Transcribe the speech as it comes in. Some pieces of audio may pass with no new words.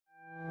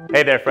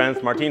Hey there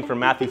friends, Martin from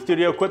Matthew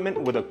Studio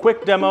Equipment with a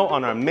quick demo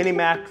on our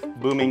Mini-Max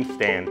booming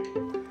stand.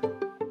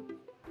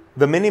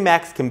 The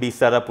Mini-Max can be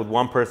set up with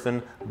one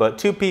person, but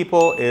two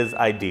people is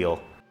ideal.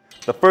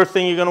 The first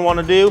thing you're going to want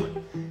to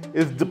do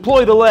is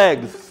deploy the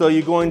legs. So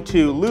you're going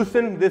to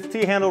loosen this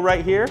T-handle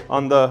right here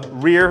on the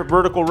rear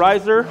vertical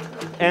riser,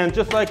 and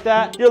just like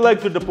that, your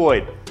legs are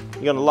deployed.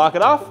 You're going to lock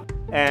it off,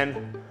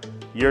 and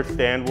your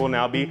stand will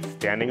now be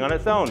standing on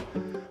its own.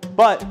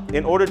 But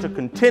in order to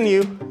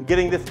continue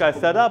getting this guy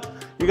set up,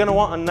 you're going to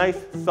want a nice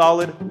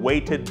solid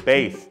weighted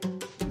base.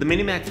 The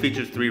Mini-Max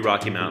features 3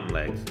 Rocky Mountain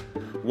legs.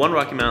 One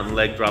Rocky Mountain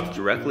leg drops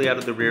directly out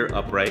of the rear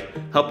upright,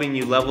 helping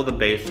you level the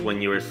base when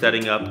you are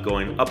setting up,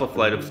 going up a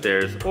flight of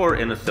stairs, or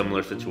in a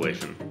similar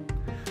situation.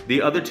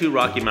 The other 2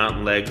 Rocky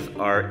Mountain legs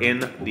are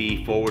in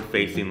the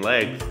forward-facing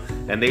legs,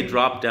 and they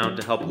drop down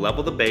to help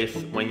level the base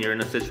when you're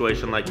in a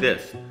situation like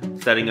this,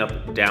 setting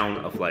up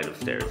down a flight of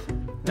stairs.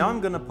 Now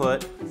I'm going to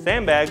put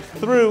sandbags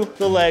through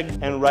the legs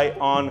and right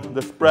on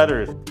the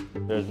spreaders.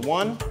 There's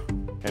one,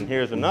 and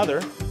here's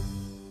another.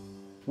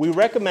 We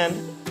recommend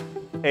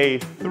a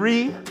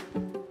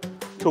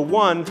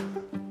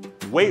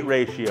 3-to-1 weight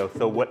ratio.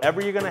 So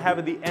whatever you're going to have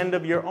at the end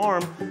of your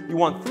arm, you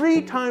want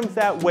 3 times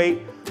that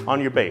weight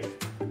on your base.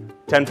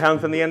 10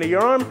 pounds on the end of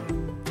your arm,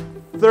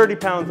 30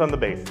 pounds on the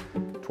base.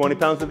 20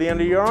 pounds at the end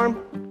of your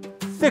arm,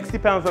 60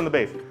 pounds on the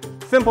base.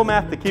 Simple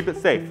math to keep it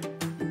safe.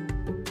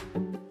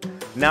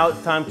 Now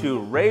it's time to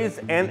raise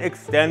and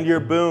extend your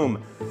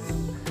boom.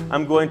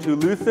 I'm going to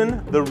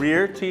loosen the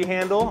rear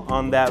T-handle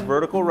on that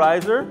vertical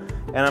riser,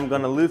 and I'm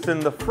going to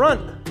loosen the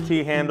front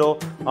T-handle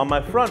on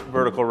my front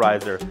vertical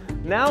riser.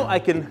 Now I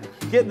can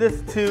get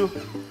this to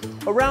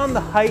around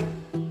the height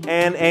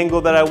and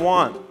angle that I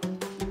want.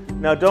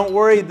 Now don't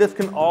worry, this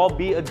can all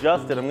be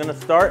adjusted. I'm going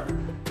to start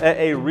at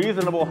a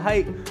reasonable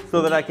height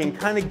so that I can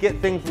kind of get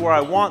things where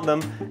I want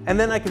them, and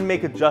then I can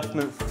make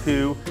adjustments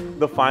to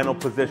the final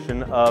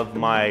position of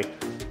my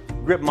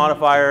grip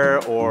modifier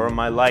or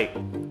my light.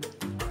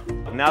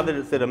 Now that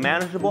it's at a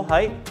manageable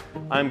height,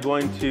 I'm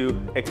going to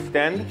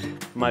extend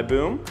my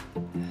boom.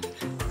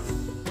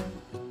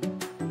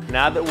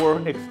 Now that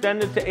we're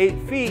extended to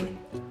 8 feet,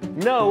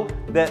 know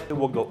that it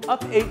will go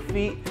up 8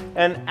 feet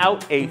and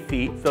out 8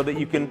 feet so that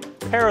you can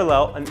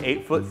parallel an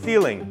 8-foot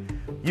ceiling.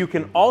 You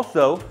can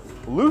also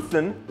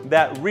loosen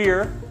that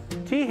rear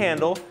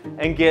T-handle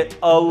and get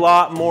a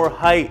lot more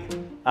height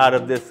out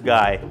of this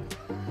guy.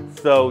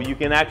 So you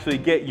can actually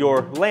get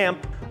your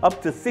lamp up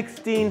to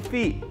 16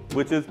 feet,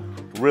 which is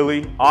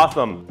really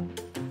awesome.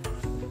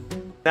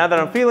 Now that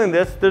I'm feeling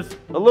this, there's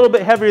a little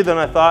bit heavier than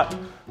I thought,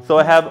 so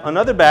I have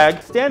another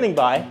bag standing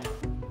by.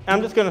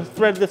 I'm just going to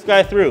thread this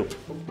guy through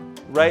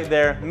right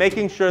there,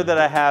 making sure that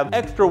I have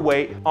extra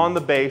weight on the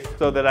base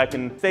so that I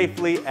can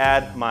safely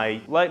add my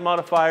light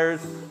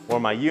modifiers or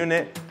my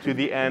unit to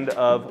the end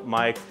of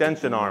my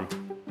extension arm.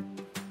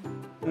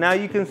 Now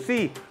you can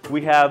see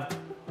we have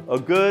a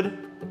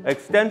good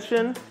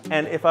extension,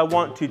 and if I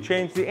want to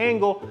change the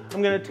angle,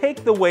 I'm going to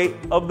take the weight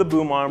of the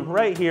boom arm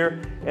right here,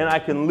 and I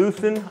can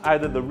loosen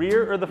either the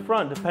rear or the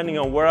front depending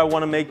on where I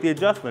want to make the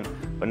adjustment.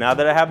 But now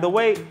that I have the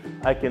weight,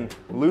 I can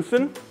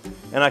loosen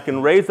and I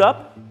can raise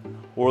up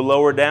or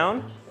lower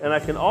down, and I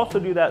can also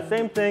do that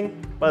same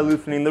thing by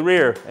loosening the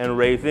rear and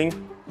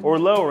raising or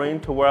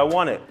lowering to where I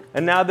want it.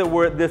 And now that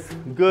we're at this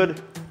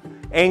good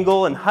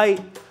angle and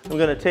height, I'm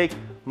going to take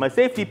my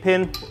safety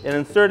pin and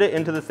insert it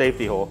into the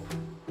safety hole.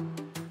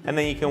 And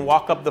then you can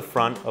walk up the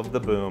front of the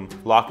boom,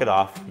 lock it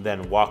off,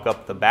 then walk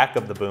up the back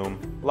of the boom,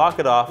 lock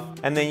it off,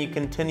 and then you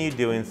continue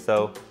doing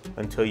so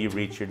until you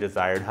reach your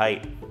desired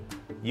height.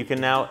 You can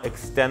now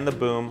extend the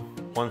boom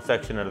one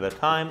section at a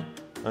time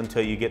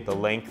until you get the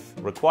length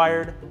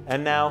required,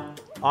 and now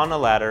on a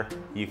ladder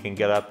you can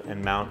get up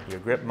and mount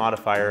your grip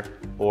modifier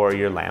or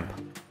your lamp.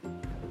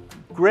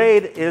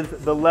 Grade is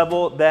the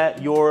level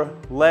that your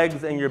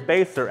legs and your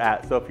base are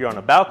at. So if you're on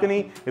a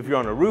balcony, if you're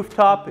on a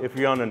rooftop, if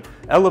you're on an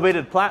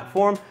elevated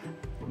platform,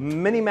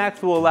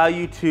 Mini-Max will allow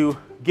you to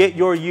get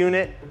your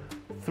unit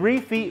 3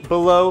 feet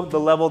below the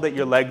level that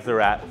your legs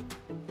are at.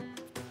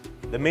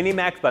 The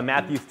Mini-Max by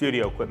Matthew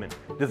Studio Equipment,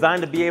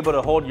 designed to be able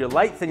to hold your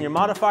lights and your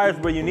modifiers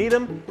where you need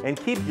them and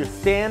keep your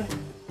stand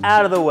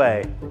out of the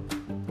way.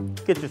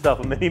 Get yourself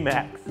a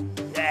Mini-Max.